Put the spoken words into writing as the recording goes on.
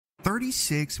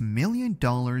$36 million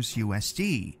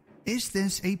USD. Is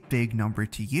this a big number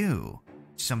to you?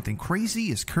 Something crazy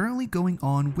is currently going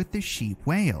on with the SHIB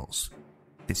whales.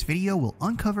 This video will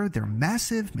uncover their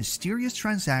massive, mysterious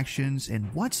transactions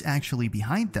and what's actually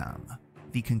behind them.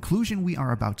 The conclusion we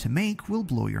are about to make will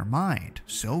blow your mind,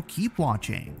 so keep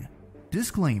watching.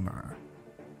 Disclaimer: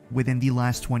 within the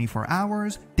last 24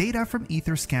 hours, data from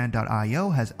Etherscan.io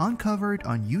has uncovered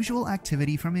unusual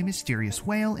activity from a mysterious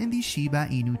whale in the Shiba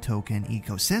Inu token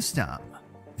ecosystem.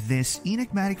 This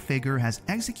enigmatic figure has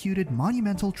executed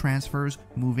monumental transfers,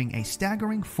 moving a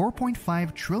staggering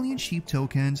 4.5 trillion SHIB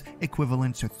tokens,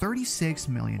 equivalent to $36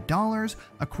 million,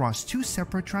 across two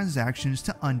separate transactions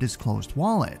to undisclosed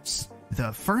wallets.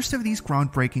 The first of these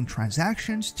groundbreaking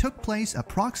transactions took place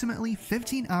approximately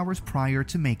 15 hours prior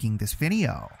to making this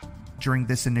video. During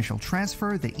this initial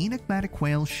transfer, the enigmatic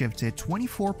whale shifted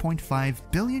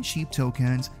 24.5 billion SHIB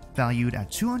tokens, valued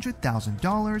at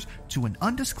 $200,000, to an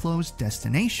undisclosed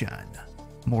destination.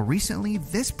 More recently,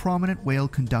 this prominent whale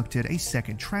conducted a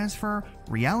second transfer,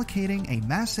 reallocating a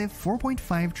massive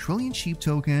 4.5 trillion SHIB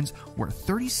tokens worth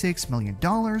 $36 million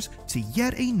to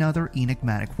yet another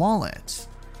enigmatic wallet.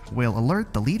 Whale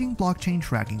Alert, the leading blockchain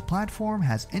tracking platform,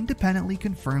 has independently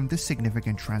confirmed this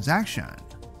significant transaction.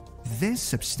 This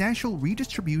substantial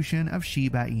redistribution of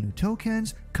Shiba Inu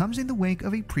tokens comes in the wake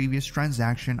of a previous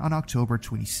transaction on October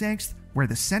 26th, where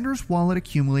the sender's wallet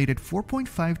accumulated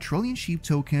 4.5 trillion SHIB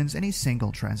tokens in a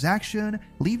single transaction,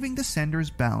 leaving the sender's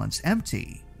balance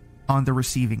empty. On the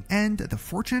receiving end, the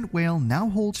fortunate whale now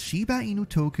holds Shiba Inu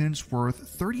tokens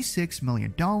worth $36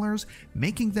 million,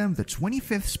 making them the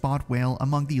 25th spot whale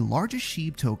among the largest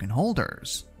SHIB token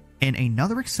holders. In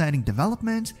another exciting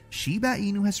development, Shiba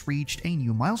Inu has reached a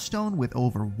new milestone with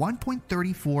over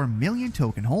 1.34 million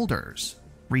token holders.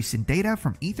 Recent data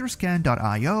from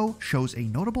Etherscan.io shows a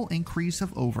notable increase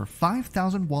of over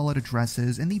 5,000 wallet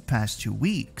addresses in the past 2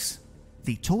 weeks.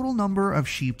 The total number of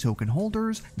SHIB token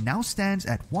holders now stands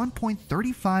at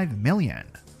 1.35 million.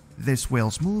 This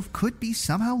whale's move could be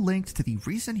somehow linked to the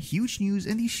recent huge news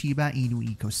in the Shiba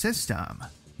Inu ecosystem.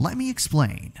 Let me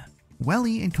explain.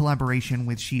 Welly, in collaboration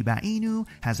with Shiba Inu,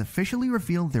 has officially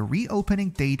revealed the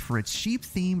reopening date for its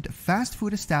SHIB-themed fast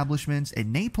food establishments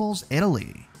in Naples,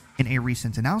 Italy. In a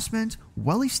recent announcement,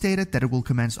 Welly stated that it will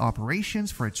commence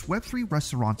operations for its Web3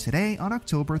 restaurant today on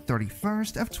October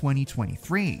 31st of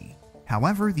 2023.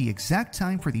 However, the exact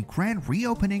time for the grand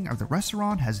reopening of the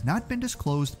restaurant has not been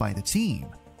disclosed by the team.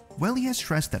 Welly has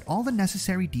stressed that all the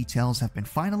necessary details have been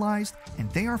finalized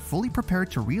and they are fully prepared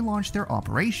to relaunch their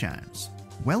operations.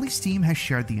 Welly's team has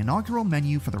shared the inaugural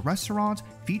menu for the restaurant,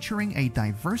 featuring a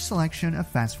diverse selection of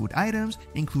fast food items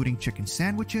including chicken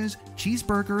sandwiches,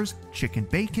 cheeseburgers, chicken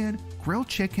bacon, grilled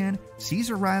chicken,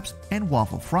 Caesar wraps, and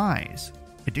waffle fries.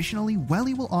 Additionally,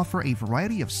 Welly will offer a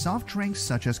variety of soft drinks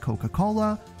such as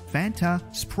Coca-Cola, Fanta,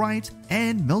 Sprite,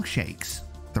 and milkshakes.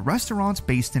 The restaurants,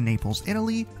 based in Naples,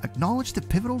 Italy, acknowledge the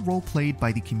pivotal role played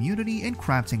by the community in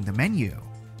crafting the menu.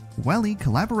 Welly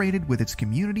collaborated with its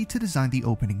community to design the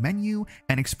opening menu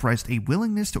and expressed a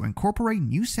willingness to incorporate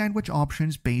new sandwich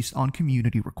options based on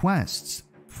community requests.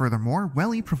 Furthermore,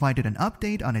 Welly provided an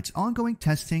update on its ongoing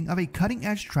testing of a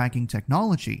cutting-edge tracking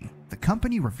technology. The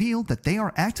company revealed that they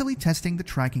are actively testing the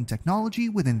tracking technology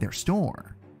within their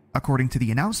store. According to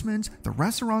the announcement, the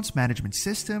restaurant's management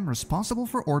system, responsible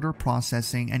for order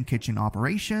processing and kitchen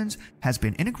operations, has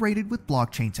been integrated with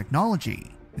blockchain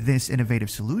technology. This innovative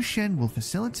solution will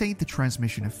facilitate the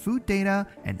transmission of food data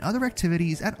and other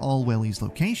activities at all Welly's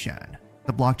location.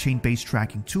 The blockchain-based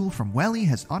tracking tool from Welly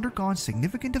has undergone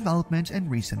significant development in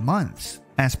recent months.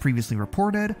 As previously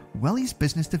reported, Welly's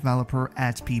business developer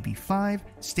at PB5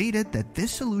 stated that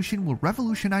this solution will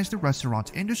revolutionize the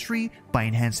restaurant industry by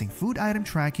enhancing food item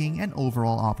tracking and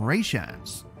overall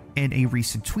operations. In a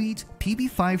recent tweet,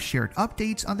 PB5 shared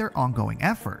updates on their ongoing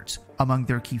efforts. Among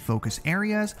their key focus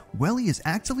areas, Welly is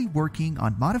actively working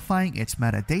on modifying its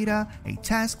metadata, a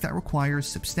task that requires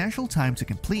substantial time to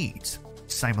complete.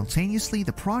 Simultaneously,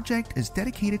 the project is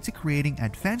dedicated to creating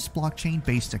advanced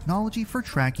blockchain-based technology for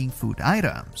tracking food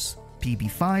items.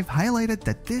 PB5 highlighted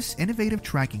that this innovative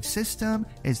tracking system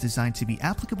is designed to be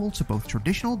applicable to both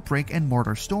traditional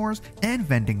brick-and-mortar stores and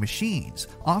vending machines,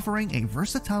 offering a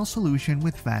versatile solution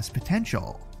with vast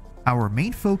potential. Our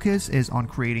main focus is on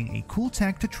creating a cool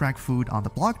tech to track food on the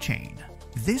blockchain.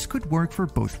 This could work for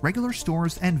both regular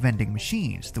stores and vending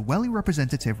machines, the Welly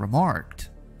representative remarked.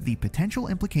 The potential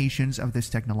implications of this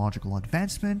technological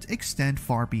advancement extend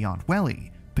far beyond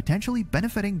Welly, potentially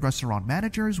benefiting restaurant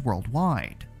managers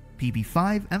worldwide.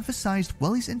 PB5 emphasized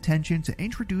Welly's intention to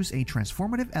introduce a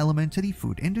transformative element to the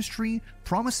food industry,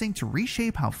 promising to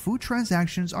reshape how food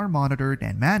transactions are monitored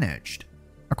and managed.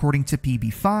 According to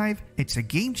PB5, it's a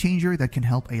game changer that can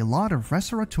help a lot of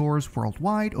restaurateurs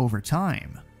worldwide over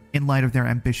time. In light of their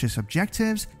ambitious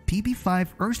objectives, PB5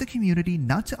 urged the community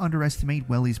not to underestimate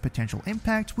Welly's potential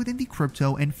impact within the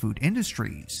crypto and food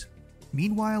industries.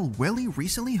 Meanwhile, Welly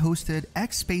recently hosted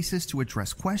X Spaces to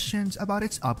address questions about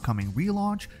its upcoming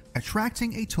relaunch,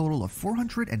 attracting a total of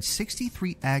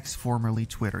 463 X formerly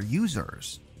Twitter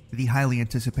users. The highly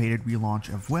anticipated relaunch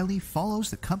of Welly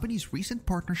follows the company's recent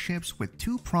partnerships with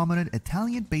two prominent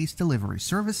Italian-based delivery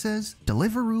services,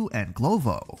 Deliveroo and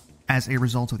Glovo. As a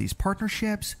result of these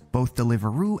partnerships, both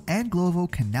Deliveroo and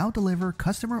Glovo can now deliver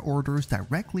customer orders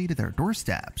directly to their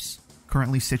doorsteps.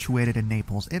 Currently situated in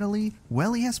Naples, Italy,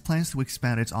 Welly has plans to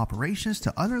expand its operations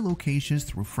to other locations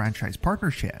through franchise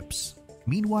partnerships.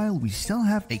 Meanwhile, we still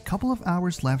have a couple of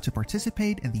hours left to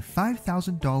participate in the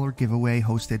 $5,000 giveaway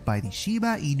hosted by the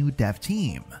Shiba Inu dev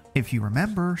team. If you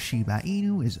remember, Shiba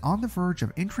Inu is on the verge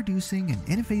of introducing an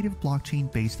innovative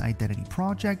blockchain-based identity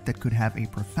project that could have a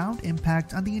profound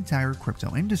impact on the entire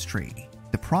crypto industry.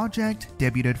 The project,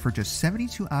 debuted for just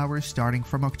 72 hours starting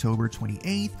from October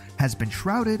 28th, has been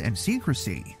shrouded in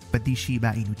secrecy, but the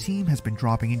Shiba Inu team has been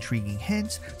dropping intriguing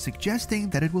hints suggesting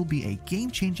that it will be a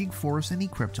game-changing force in the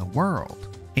crypto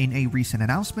world. In a recent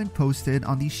announcement posted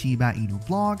on the Shiba Inu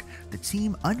blog, the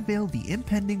team unveiled the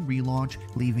impending relaunch,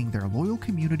 leaving their loyal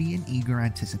community in eager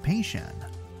anticipation.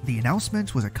 The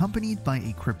announcement was accompanied by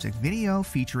a cryptic video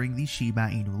featuring the Shiba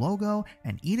Inu logo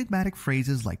and enigmatic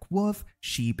phrases like "Woof,"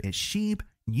 "SHIB is SHIB,"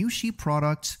 "New SHIB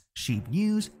products," "SHIB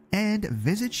news," and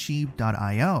 "Visit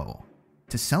SHIB.io."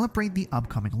 To celebrate the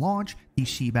upcoming launch, the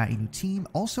Shiba Inu team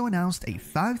also announced a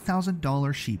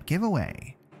 $5,000 SHIB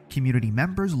giveaway. Community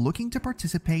members looking to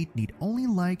participate need only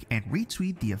like and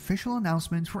retweet the official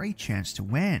announcement for a chance to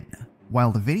win.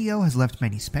 While the video has left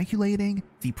many speculating,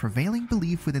 the prevailing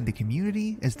belief within the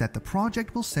community is that the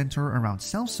project will center around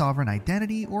self-sovereign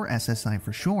identity, or SSI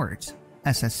for short.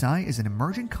 SSI is an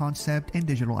emergent concept in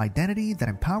digital identity that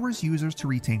empowers users to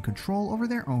retain control over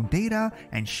their own data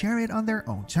and share it on their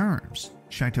own terms.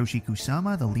 Satoshi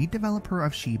Kusama, the lead developer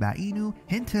of Shiba Inu,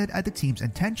 hinted at the team's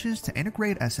intentions to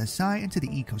integrate SSI into the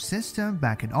ecosystem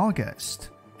back in August.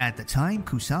 At the time,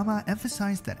 Kusama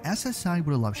emphasized that SSI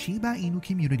would allow Shiba Inu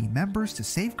community members to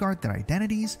safeguard their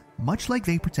identities, much like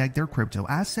they protect their crypto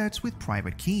assets with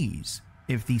private keys.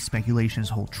 If these speculations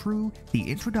hold true, the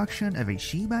introduction of a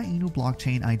Shiba Inu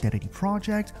blockchain identity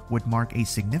project would mark a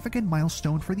significant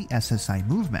milestone for the SSI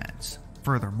movement.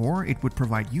 Furthermore, it would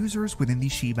provide users within the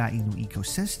Shiba Inu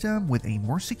ecosystem with a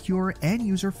more secure and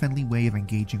user-friendly way of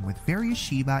engaging with various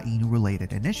Shiba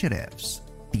Inu-related initiatives.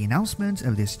 The announcement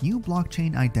of this new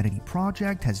blockchain identity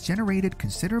project has generated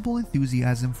considerable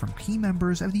enthusiasm from key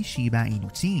members of the Shiba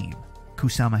Inu team.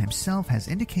 Kusama himself has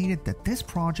indicated that this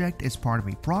project is part of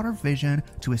a broader vision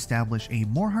to establish a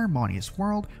more harmonious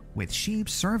world, with SHIB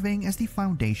serving as the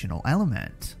foundational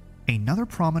element. Another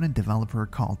prominent developer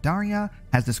called Daria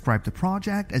has described the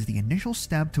project as the initial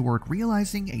step toward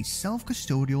realizing a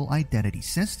self-custodial identity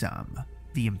system.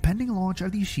 The impending launch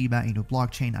of the Shiba Inu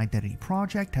blockchain identity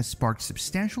project has sparked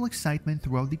substantial excitement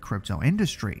throughout the crypto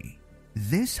industry.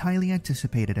 This highly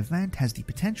anticipated event has the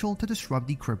potential to disrupt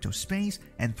the crypto space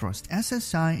and thrust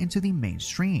SSI into the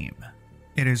mainstream.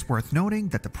 It is worth noting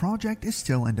that the project is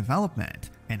still in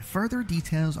development, and further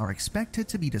details are expected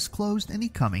to be disclosed in the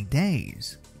coming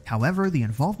days. However, the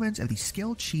involvement of the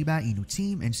skilled Shiba Inu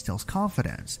team instills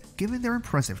confidence, given their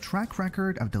impressive track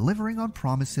record of delivering on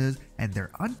promises and their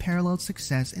unparalleled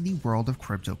success in the world of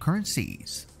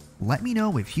cryptocurrencies. Let me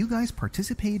know if you guys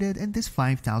participated in this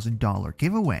 $5,000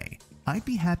 giveaway. I'd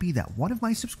be happy that one of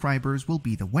my subscribers will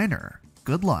be the winner.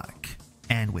 Good luck!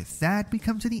 And with that, we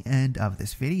come to the end of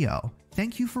this video.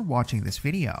 Thank you for watching this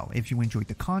video. If you enjoyed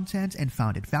the content and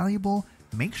found it valuable,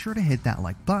 make sure to hit that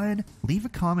like button, leave a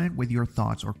comment with your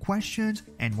thoughts or questions,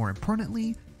 and more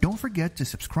importantly, don't forget to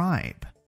subscribe.